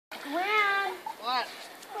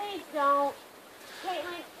Please don't.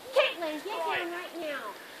 Caitlin, get down right now.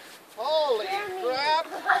 Holy crap!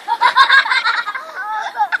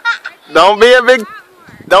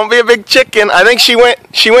 Don't be a big chicken. I think she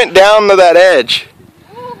went down to that edge.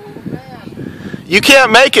 You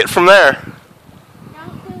can't make it from there.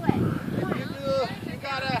 Don't do it. You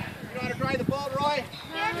gotta drive the boat, Roy.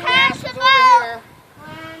 You're Pass over here.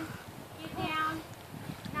 One, get down.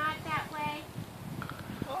 Not that way.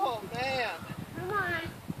 Oh man, Come on.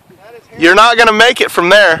 that is hairy. You're not gonna make it from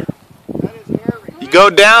there. That is hairy. You go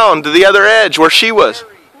down to the other edge where she was.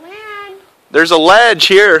 Glenn, There's a ledge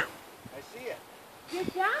here. I see it. you're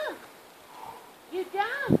dumb. You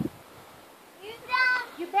dumb.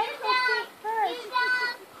 You better go feet first.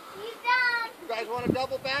 You guys want a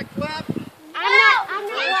double backflip? I'm not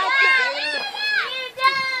watching.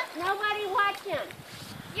 Gator? Nobody watching.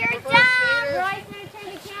 Reverse gator? Roy's going to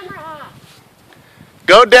turn the camera off.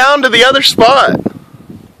 Go down to the other spot.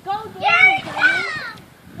 Go down, dummy.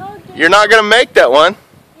 Go down. You're not gonna make that one.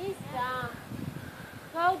 He's dumb.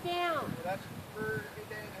 Go down. That's pretty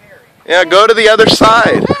dang hairy. Yeah, go to the other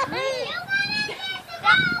side.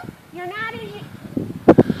 You're not in your...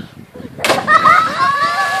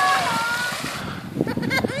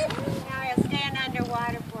 Now he'll stand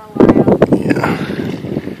underwater for a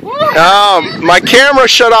while. My camera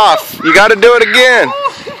shut off. You got to do it again.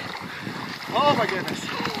 Oh my goodness.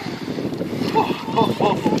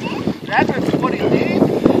 That's what 20 days.